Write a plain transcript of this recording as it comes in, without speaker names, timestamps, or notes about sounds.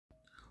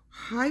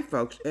Hi,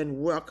 folks,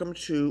 and welcome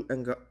to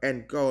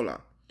Angola.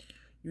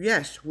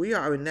 Yes, we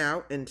are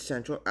now in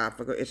Central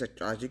Africa.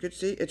 As you can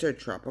see, it's a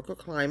tropical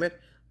climate.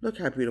 Look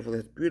how beautiful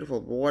it is.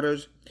 Beautiful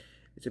waters.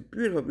 It's a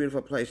beautiful,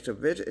 beautiful place to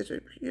visit.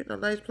 It's a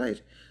nice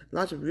place.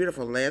 Lots of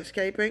beautiful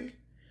landscaping.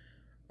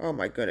 Oh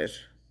my goodness.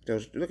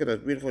 Look at those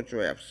beautiful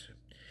giraffes.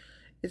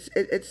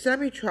 It's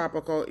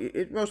semi-tropical.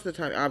 Most of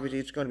the time, obviously,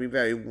 it's going to be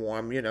very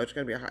warm. It's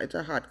going to be it's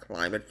a hot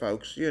climate,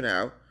 folks.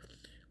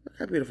 Look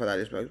how beautiful that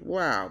is, folks.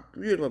 Wow,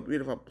 beautiful,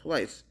 beautiful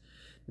place.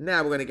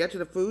 Now we're going to get to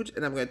the foods,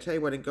 and I'm going to tell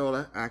you what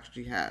Angola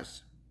actually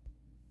has.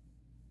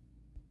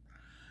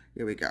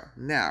 Here we go.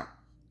 Now,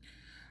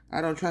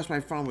 I don't trust my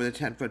phone with a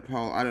 10-foot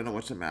pole. I don't know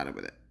what's the matter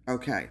with it.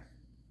 Okay.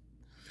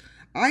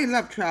 I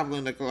love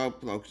traveling the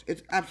globe, folks.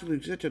 It's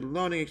absolutely such a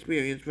learning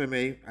experience for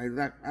me. I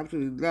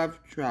absolutely love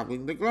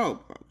traveling the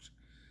globe, folks.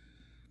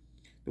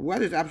 The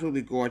weather's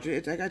absolutely gorgeous.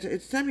 It's like I said,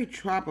 it's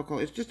semi-tropical.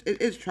 It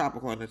is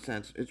tropical in a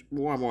sense. It's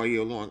warm all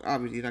year long.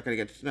 Obviously, you're not going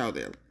to get snow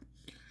there.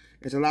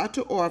 It's a lot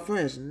to offer.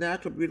 It has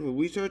natural, beautiful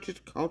resources,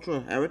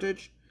 cultural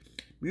heritage,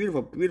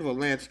 beautiful, beautiful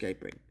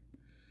landscaping.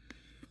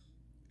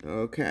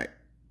 Okay.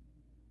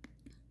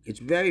 It's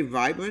very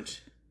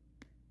vibrant.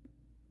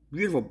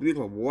 Beautiful,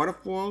 beautiful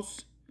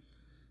waterfalls.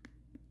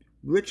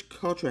 Rich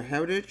cultural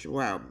heritage.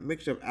 Wow,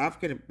 mix of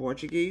African and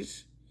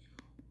Portuguese.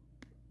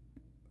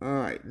 All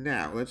right,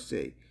 now, let's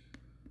see.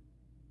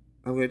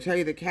 I'm going to tell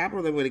you the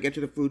capital, then we're going to get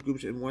to the food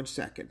groups in 1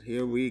 second.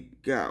 Here we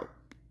go.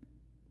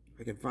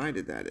 If I can find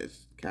it, that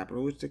is.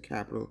 Capital is the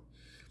capital.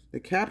 The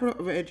capital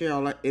of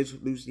Angelo is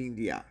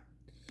Luzinda.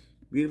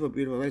 Beautiful,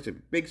 beautiful. It's a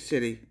big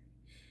city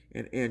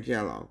in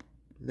Angelo.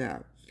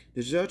 Now,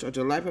 desserts are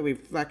delightful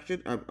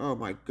reflection of, oh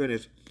my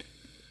goodness.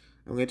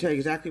 I'm going to tell you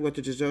exactly what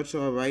the desserts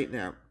are right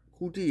now.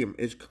 Kudim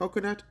is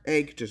coconut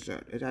egg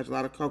dessert. It has a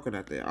lot of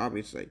coconut there,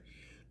 obviously.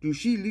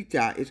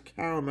 Dushilita is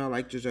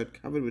caramel-like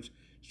dessert covered with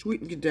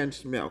sweetened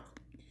condensed milk.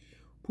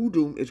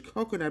 Pudum is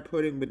coconut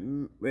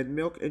pudding with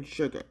milk and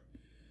sugar.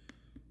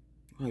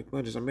 Oh my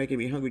goodness, I'm making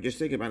me hungry just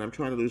thinking about it. I'm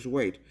trying to lose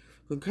weight.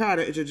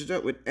 Concada is a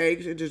dessert with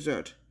eggs and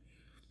dessert.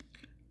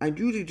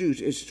 Anjuzi juice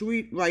is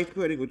sweet rice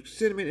pudding with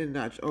cinnamon and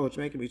nuts. Oh, it's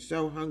making me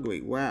so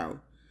hungry. Wow.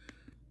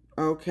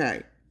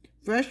 Okay.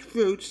 Fresh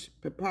fruits,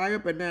 papaya,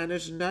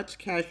 bananas, nuts,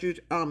 cashews,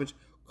 almonds,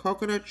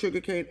 coconut,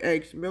 sugarcane,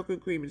 eggs, milk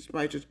and cream, and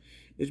spices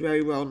is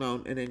very well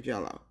known in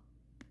Angelo.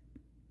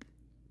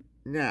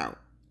 Now,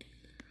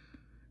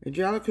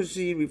 Angelo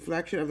cuisine,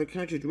 reflection of the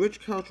country's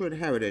rich culture and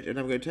heritage, and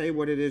I'm going to tell you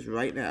what it is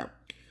right now.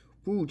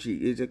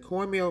 Fuji is a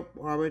cornmeal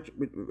porridge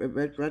with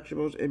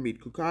vegetables and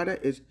meat.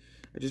 Kukada is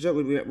a dessert.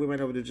 We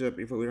went over the dessert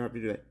before. We don't have to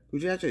do that.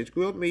 Kujacha is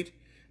grilled meat,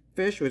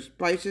 fish with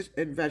spices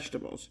and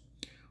vegetables.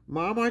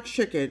 Marmite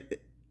chicken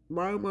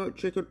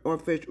or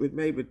fish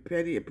made with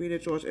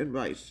peanut sauce and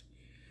rice.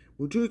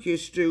 Mutuki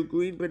is stewed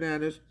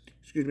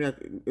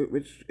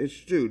it's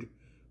stewed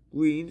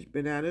greens,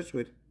 bananas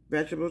with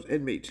vegetables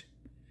and meat.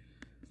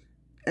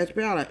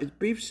 Espala is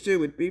beef stew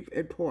with beef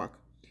and pork.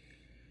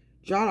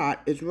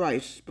 Jalat is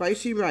rice,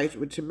 spicy rice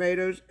with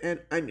tomatoes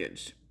and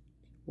onions.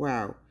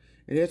 Wow.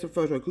 And here's the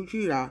first one.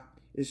 Kuchira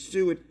is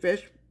stew with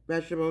fish,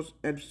 vegetables,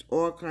 and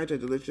all kinds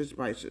of delicious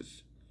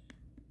spices.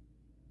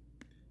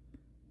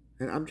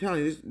 And I'm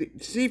telling you, the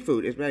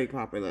seafood is very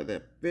popular.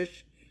 The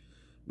fish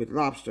with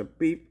lobster,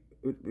 beef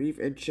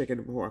and chicken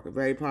and pork. A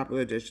very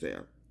popular dish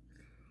there.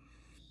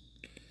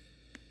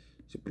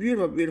 It's a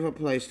beautiful, beautiful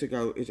place to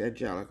go is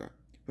Angelica.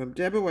 From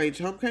Deborah Wade's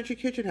Home Country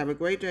Kitchen, have a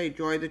great day.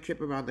 Enjoy the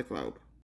trip around the globe.